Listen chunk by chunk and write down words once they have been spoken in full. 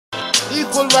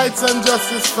Equal rights and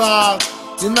justice for all.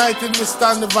 United we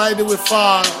stand, divided we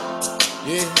fall.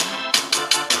 Yeah.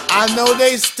 I know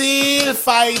they still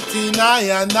fighting, I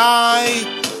and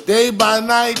I. Day by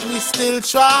night we still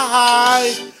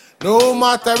try. No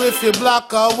matter if you're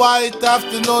black or white, have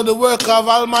to know the work of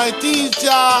Almighty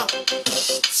Jah.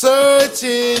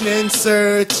 Searching and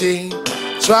searching,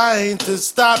 trying to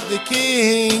stop the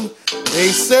king. They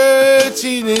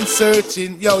searching and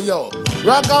searching. Yo,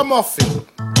 ragamuffin.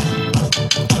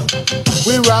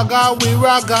 We ragga,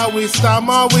 we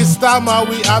stammer,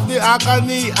 we have the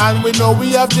agony and we know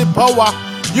we have the power.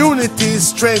 Unity is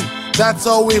strength, that's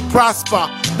how we prosper.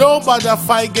 Don't bother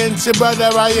fight against your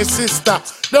brother or your sister.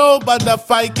 Don't bother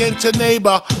fight against your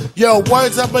neighbor. Yo,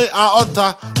 words are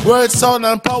utter, words, sound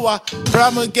and power.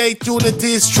 Promulgate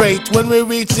unity straight when we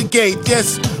reach the gate.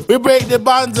 Yes, we break the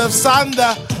bonds of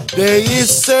sunder. There is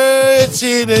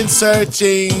searching and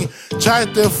searching,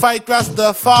 trying to fight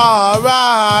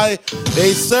Rastafari.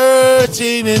 They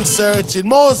searching and searching.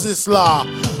 Moses law,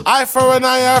 eye for an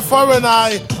eye, eye for an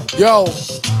eye. Yo,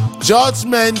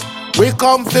 judgment, we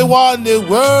come to warn the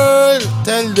world.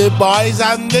 Tell the boys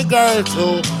and the girls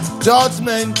too.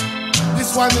 Judgment,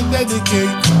 this one is dedicated.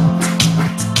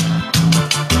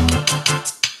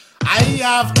 I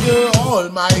have to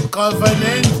hold my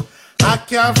covenant. I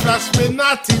can't flash me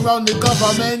nothing around the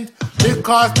government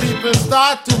because people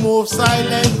start to move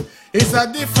silent. It's a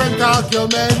different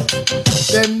argument.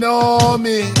 Them know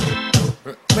me.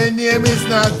 My name is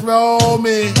not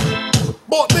Romy.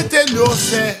 But me tell you,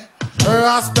 say,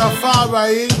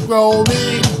 Rastafari grow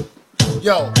me.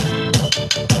 Yo.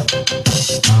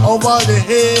 Over the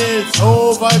hills,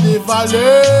 over the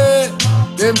valley.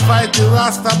 Them fight the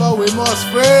Rasta, but we must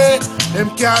pray. Them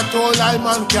can't hold I'm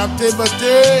on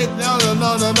captivity.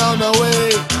 No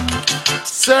way.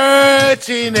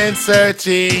 Searching and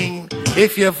searching.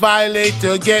 If you violate,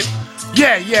 you get.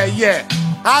 Yeah.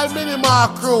 All minimal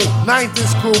crew,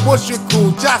 90s crew, Bushy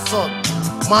crew, Jason.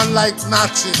 Man like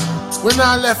Natchez. We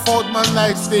not left out man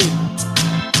like Steve.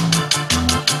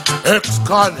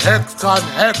 Hexcon.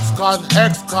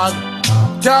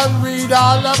 Can read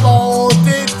all about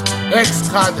it.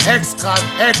 Hexcon.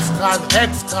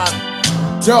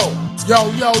 Yo.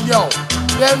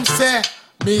 Them say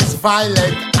me's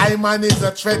violent. I man is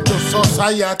a threat to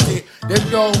society. Them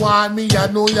don't want me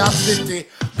in New York City.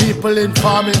 People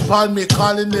informing upon me,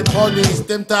 calling the police.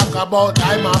 Them talk about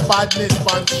I'm a badness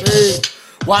on street.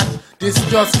 What? This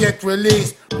just get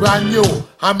released, brand new.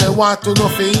 And me want to know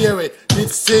if you hear it.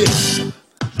 It's sick.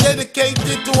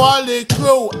 Dedicated to all the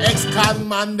crew, ex-con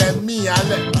man, them me and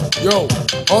them. Yo,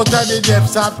 out of the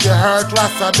depths of the hurt,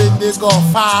 Rasta been they go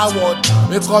forward.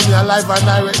 We come here live and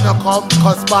direct, no come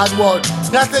cause bad word.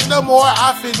 Can't take no more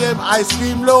after them ice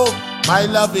cream low. My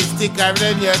love is thicker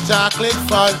than your chocolate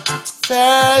fun.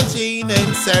 Searching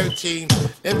and searching,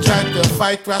 them trying to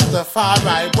fight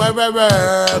Rastafari.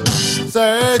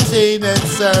 Searching and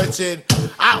searching.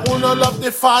 I wanna love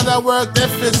the father work, the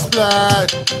fist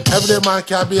blood. Every man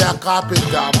can be a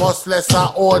carpenter, much less an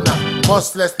owner,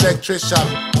 much less electrician,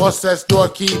 much less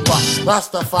doorkeeper.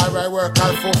 Rastafari work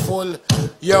all for full.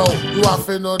 Yo, you have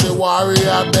to know the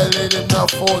warrior belly, them not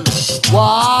full.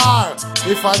 War,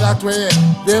 if I that way,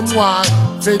 them want,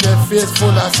 feel them face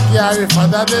full of scary, if I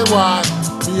that they want.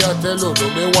 Me a tell you, no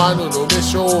me want, no me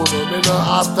show, no me no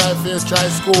have time for try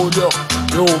school, yo.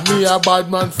 Yo, me a bad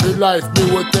man for life, me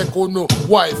will take on no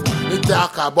wife. Me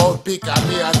talk about pick and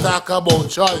me a talk about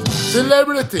choice.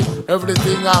 Celebrity,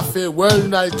 everything I feel well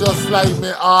nice, just like me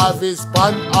harvest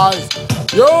pan eyes.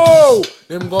 Yo,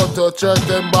 them go to church,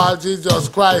 them ball Jesus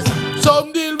Christ.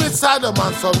 Some deal with Saddam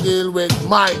and some deal with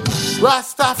Mike.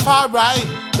 Rastafari,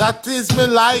 that is me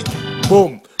light.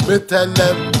 Boom, me tell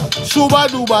them, shuba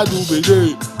duba dubi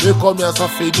day. Me come here so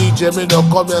fi DJ, me no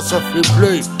come here so fi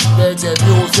play. They get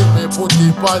music, me put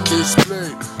it on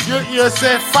display. You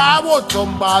say forward,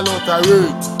 some ball out a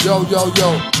raid. Yo,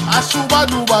 a shuba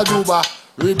duba duba.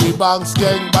 Ribby bang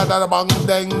skeng, badada bang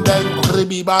deng deng.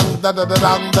 Ribby bang da da da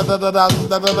dang da da da dang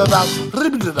da da da dang.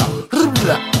 Ribby da,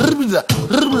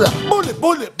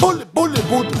 bullet.